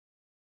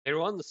Hey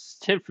everyone, this is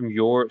Tim from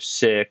Your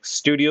Six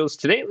Studios.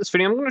 Today in this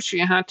video, I'm going to show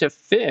you how to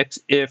fix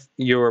if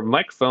your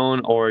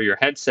microphone or your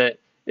headset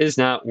is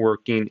not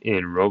working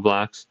in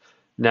Roblox.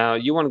 Now,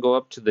 you want to go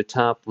up to the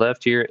top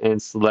left here and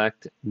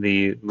select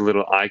the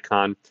little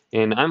icon.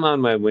 And I'm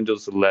on my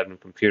Windows 11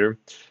 computer.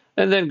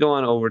 And then go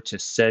on over to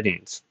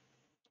Settings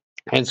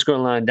and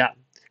scroll on down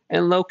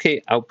and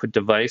locate Output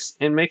Device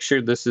and make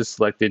sure this is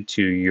selected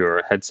to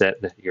your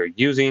headset that you're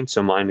using.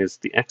 So mine is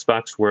the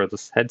Xbox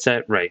wireless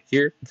headset right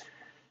here,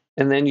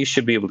 and then you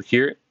should be able to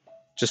hear it.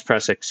 Just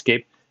press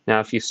escape.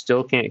 Now, if you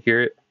still can't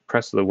hear it,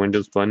 press the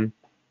Windows button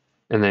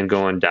and then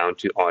go on down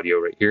to audio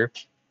right here.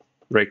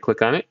 Right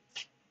click on it.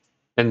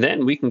 And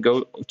then we can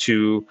go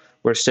to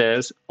where it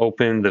says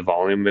open the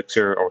volume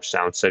mixer or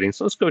sound settings.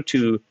 So let's go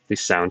to the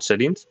sound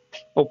settings,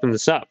 open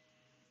this up.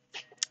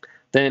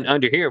 Then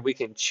under here, we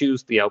can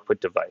choose the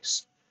output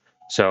device.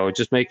 So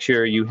just make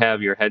sure you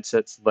have your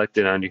headset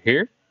selected under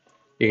here.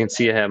 You can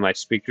see I have my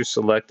speakers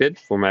selected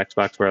for my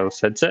Xbox wireless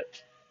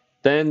headset.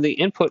 Then the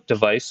input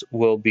device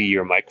will be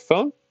your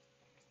microphone.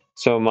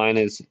 So mine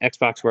is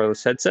Xbox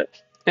wireless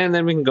headset. And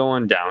then we can go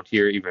on down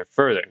here even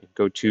further.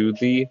 Go to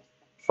the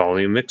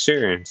volume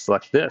mixer and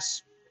select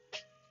this.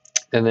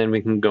 And then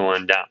we can go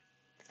on down.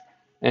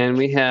 And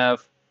we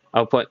have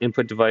output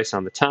input device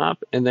on the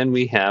top. And then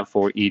we have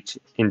for each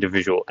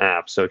individual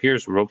app. So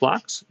here's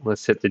Roblox.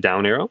 Let's hit the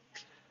down arrow.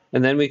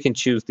 And then we can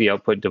choose the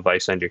output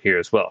device under here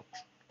as well.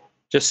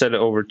 Just set it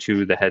over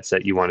to the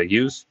headset you want to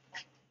use.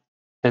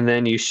 And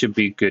then you should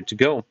be good to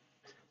go.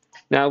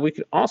 Now we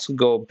can also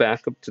go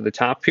back up to the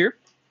top here,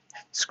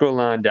 scroll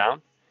on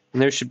down,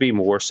 and there should be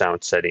more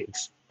sound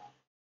settings.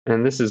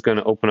 And this is going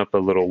to open up a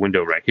little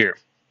window right here.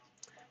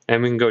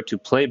 And we can go to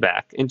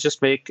playback and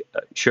just make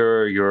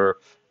sure your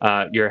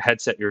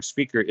headset, your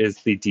speaker is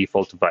the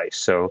default device.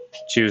 So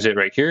choose it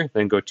right here,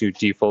 then go to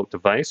default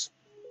device.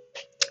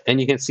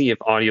 And you can see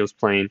if audio is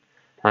playing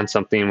on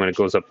something when it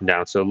goes up and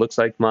down. So it looks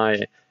like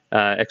my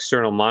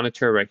external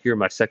monitor right here,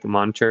 my second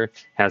monitor,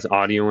 has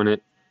audio in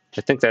it. I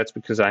think that's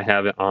because I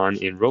have it on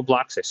in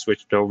Roblox. I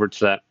switched over to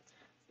that.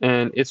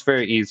 And it's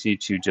very easy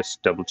to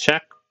just double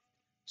check.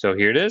 So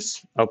here it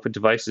is. Output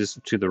device is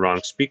to the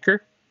wrong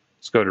speaker.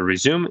 Let's go to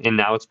resume, and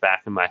now it's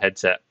back in my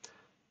headset.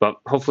 But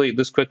hopefully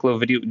this quick little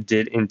video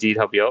did indeed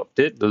help you out.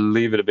 Did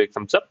leave it a big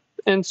thumbs up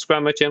and subscribe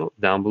to my channel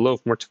down below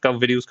for more tech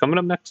videos coming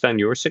up next on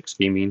Your Six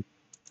Gaming.